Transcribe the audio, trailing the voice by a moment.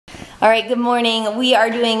All right, good morning. We are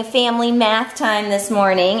doing family math time this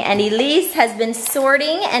morning, and Elise has been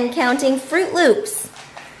sorting and counting Fruit Loops.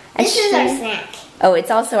 And this is our snack. Oh, it's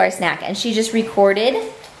also our snack, and she just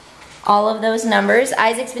recorded all of those numbers.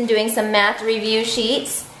 Isaac's been doing some math review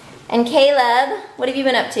sheets. And Caleb, what have you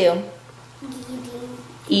been up to?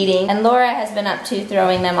 Eating. And Laura has been up to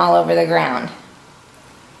throwing them all over the ground.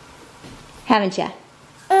 Haven't ya?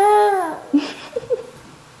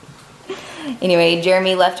 Anyway,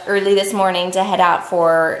 Jeremy left early this morning to head out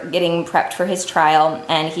for getting prepped for his trial,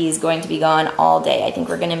 and he's going to be gone all day. I think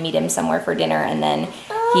we're going to meet him somewhere for dinner, and then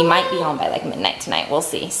he might be home by like midnight tonight. We'll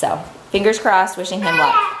see. So, fingers crossed, wishing him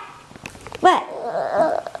luck. What?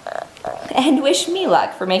 And wish me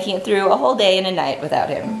luck for making it through a whole day and a night without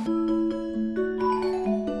him.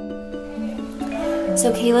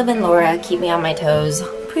 So Caleb and Laura keep me on my toes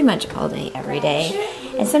pretty much all day, every day.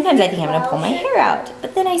 And sometimes I think I'm gonna pull my hair out,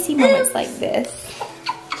 but then I see moments like this.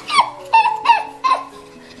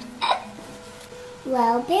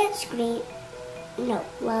 Well, pants, green. No,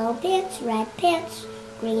 well, pants, red pants,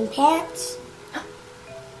 green pants.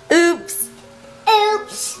 Oops.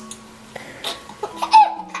 Oops.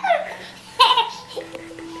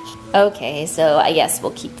 Okay, so I guess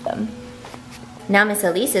we'll keep them. Now Miss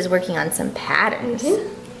Elise is working on some patterns.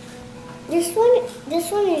 This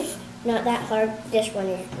one is not that hard. This one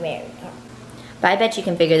is very hard. But I bet you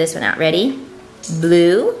can figure this one out. Ready?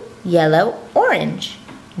 Blue, yellow, orange.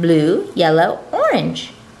 Blue, yellow,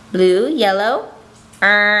 orange. Blue, yellow,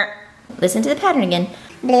 Listen to the pattern again.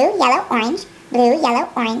 Blue, yellow, orange. Blue, yellow,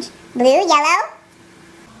 orange. Blue, yellow.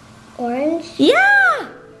 Orange? Yeah!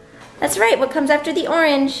 That's right. What comes after the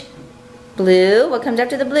orange? Blue. What comes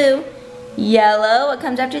after the blue? Yellow. What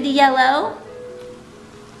comes after the yellow?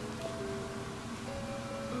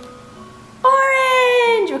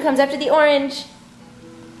 Orange. What comes after the orange?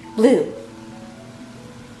 Blue.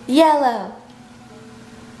 Yellow.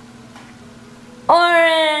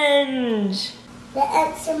 Orange. The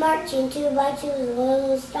ants are marching 2 by 2. The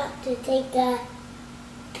little stop to take a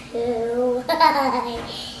poo.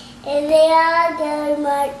 And they all go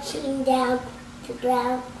marching down the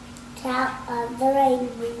ground, top of the rain.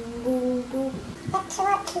 Boom, boom, boom. That's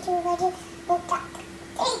what to do, ready? Look up,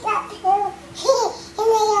 take up, and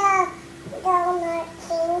they all go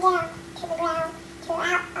marching down to the ground, to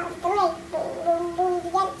out of the rain. Boom, boom, boom,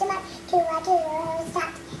 begin to march, 2 by 2,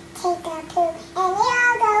 stop, take a poo, and they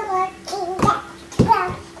all go marching down to the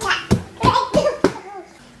ground, top of the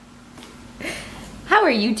rain. How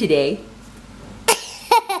are you today?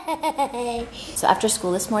 So after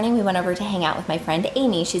school this morning, we went over to hang out with my friend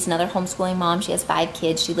Amy. She's another homeschooling mom. She has 5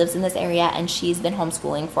 kids. She lives in this area, and she's been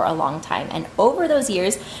homeschooling for a long time. And over those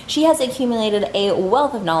years, she has accumulated a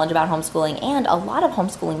wealth of knowledge about homeschooling and a lot of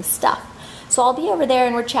homeschooling stuff. So I'll be over there,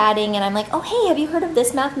 and we're chatting, and I'm like, oh, hey, have you heard of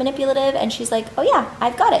this math manipulative? And she's like, oh, yeah,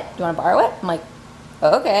 I've got it. Do you want to borrow it? I'm like,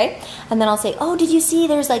 okay. And then I'll say, oh, did you see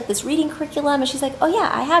there's like this reading curriculum? And she's like, oh, yeah,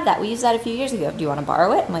 I have that. We used that a few years ago. Do you want to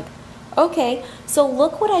borrow it? I'm like, okay, so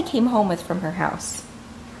look what I came home with from her house.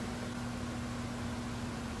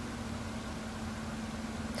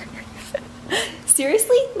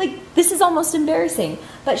 Seriously? Like, this is almost embarrassing.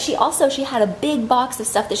 But she had a big box of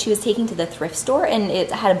stuff that she was taking to the thrift store, and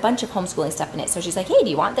it had a bunch of homeschooling stuff in it. So she's like, hey, do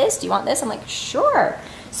you want this? Do you want this? I'm like, sure.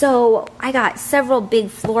 So I got several big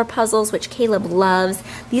floor puzzles, which Caleb loves.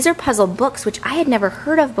 These are puzzle books, which I had never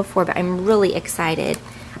heard of before, but I'm really excited.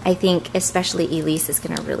 I think especially Elise is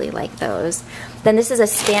going to really like those. Then this is a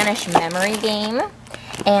Spanish memory game,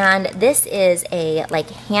 and this is a like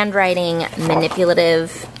handwriting manipulative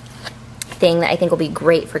thing that I think will be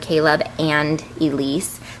great for Caleb and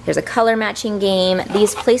Elise. There's a color matching game.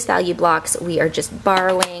 These place value blocks we are just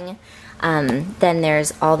borrowing. Then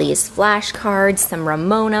there's all these flashcards, some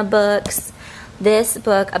Ramona books, this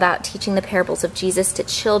book about teaching the parables of Jesus to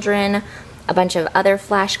children, a bunch of other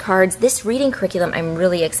flashcards. This reading curriculum I'm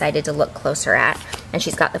really excited to look closer at, and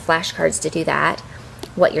she's got the flashcards to do that.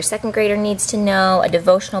 What your second grader needs to know, a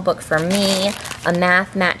devotional book for me, a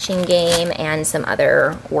math matching game, and some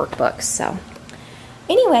other workbooks. So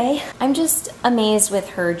anyway, I'm just amazed with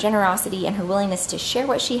her generosity and her willingness to share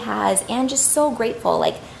what she has, and just so grateful.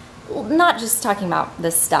 Like, not just talking about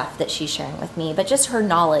the stuff that she's sharing with me, but just her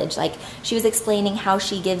knowledge. Like, she was explaining how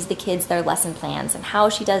she gives the kids their lesson plans and how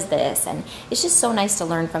she does this, and it's just so nice to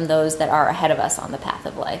learn from those that are ahead of us on the path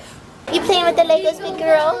of life. You playing with the Legos, big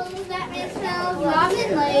girl?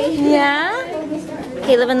 Yeah?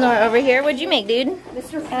 Caleb and Laura over here. What'd you make, dude?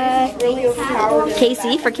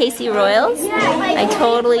 Casey, for Casey Royals? I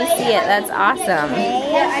totally see it. That's awesome.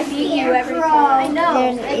 I beat you every time. I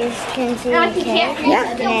know. Yeah.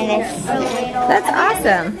 That's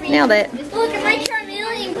awesome. Nailed it. Look at my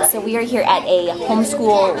Charmeleon. So so we are here at a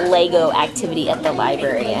homeschool Lego activity at the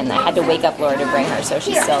library, and I had to wake up Laura to bring her, so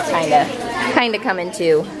she's still kind of coming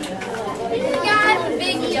to. Yeah,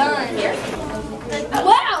 big gun.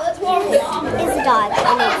 Wow, that's horrible. It's a dog in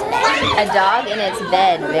its bed. A dog in its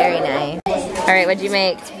bed. Very nice. All right, what'd you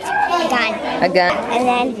make? A gun. A gun. And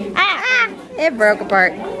then, It broke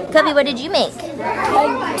apart. Cubby, what did you make?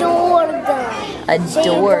 a door gun. A So you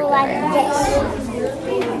door go like gun. this.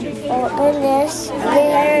 Open this.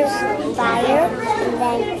 There's fire. And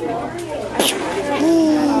then.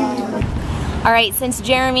 All right, since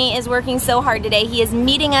Jeremy is working so hard today, he is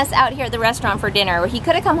meeting us out here at the restaurant for dinner. He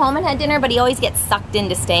could have come home and had dinner, but he always gets sucked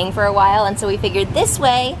into staying for a while, and so we figured this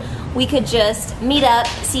way we could just meet up,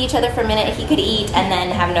 see each other for a minute, he could eat, and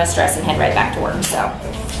then have no stress and head right back to work. So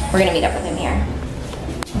we're gonna meet up with him here.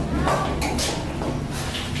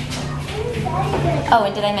 Oh,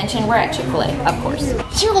 and did I mention we're at Chick-fil-A, of course.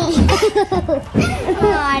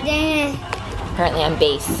 Aw, dang it. Apparently I'm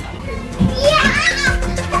base. Yeah!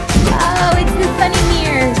 Oh, it's the funny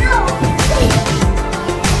mirror.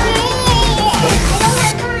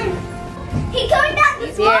 He's coming down the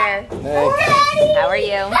He's here. Hey. How are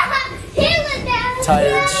you?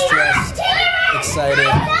 Tired, stressed,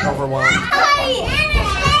 excited, overwhelmed.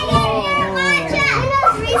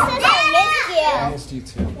 I missed you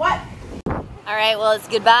too. All right, well, it's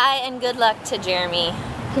goodbye and good luck to Jeremy.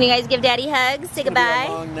 Can you guys give Daddy hugs? Say It's gonna be a goodbye.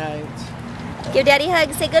 long night. Give Daddy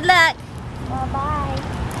hugs. Say good luck. Bye-bye.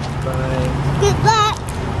 Bye. Good luck.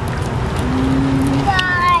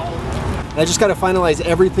 Bye. I just got to finalize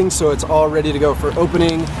everything so it's all ready to go for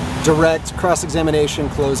opening, direct, cross-examination,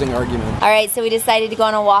 closing argument. All right, so we decided to go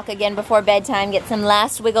on a walk again before bedtime, get some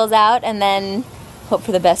last wiggles out, and then hope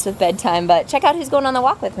for the best with bedtime. But check out who's going on the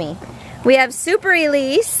walk with me. We have Super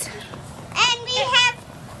Elise. And we have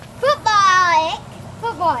football.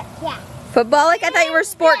 Football, yeah. Footballic? I thought you were a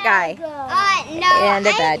sport guy. No. And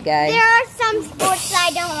a bad guy. There are some sports that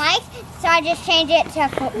I don't like, so I just changed it to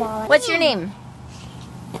football. What's your name?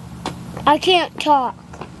 I can't talk.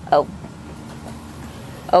 Oh.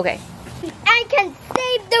 Okay. I can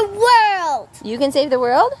save the world. You can save the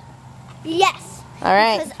world? Yes. All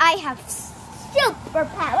right. Because I have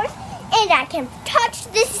superpowers and I can touch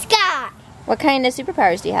the sky. What kind of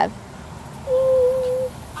superpowers do you have?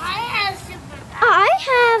 I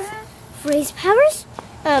have freeze powers,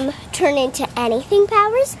 turn into anything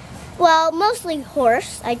powers. Well, mostly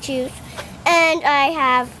horse, I choose. And I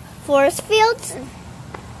have force fields,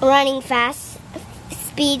 running fast,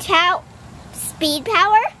 speed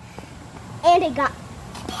power, and I got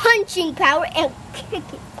punching power and kicking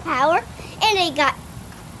power, and I got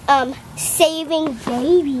saving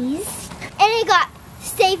babies, and I got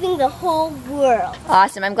saving the whole world.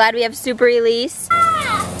 Awesome. I'm glad we have Super Elise.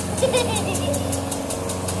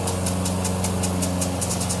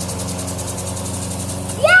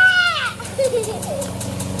 Yeah!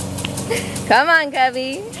 Come on,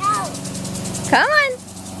 Cubby. No. Come on.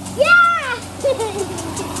 Yeah!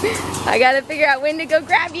 I gotta figure out when to go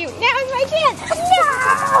grab you. Now's my chance.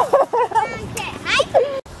 No! Okay, hi.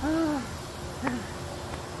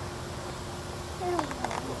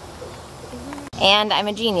 And I'm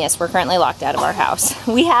a genius. We're currently locked out of our house.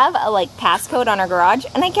 We have a passcode on our garage,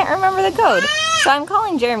 and I can't remember the code. So I'm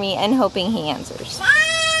calling Jeremy and hoping he answers.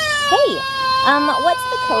 Hey, what's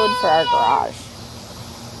the code for our garage?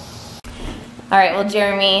 All right, well,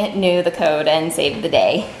 Jeremy knew the code and saved the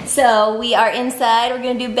day. So we are inside. We're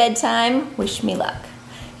gonna do bedtime. Wish me luck.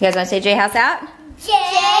 You guys wanna say J House out?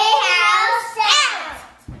 J-House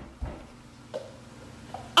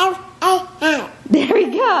out! There we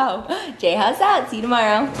go. J House out. See you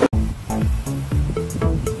tomorrow.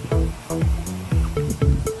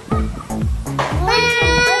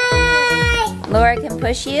 Bye! Laura can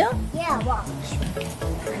push you. Yeah, watch.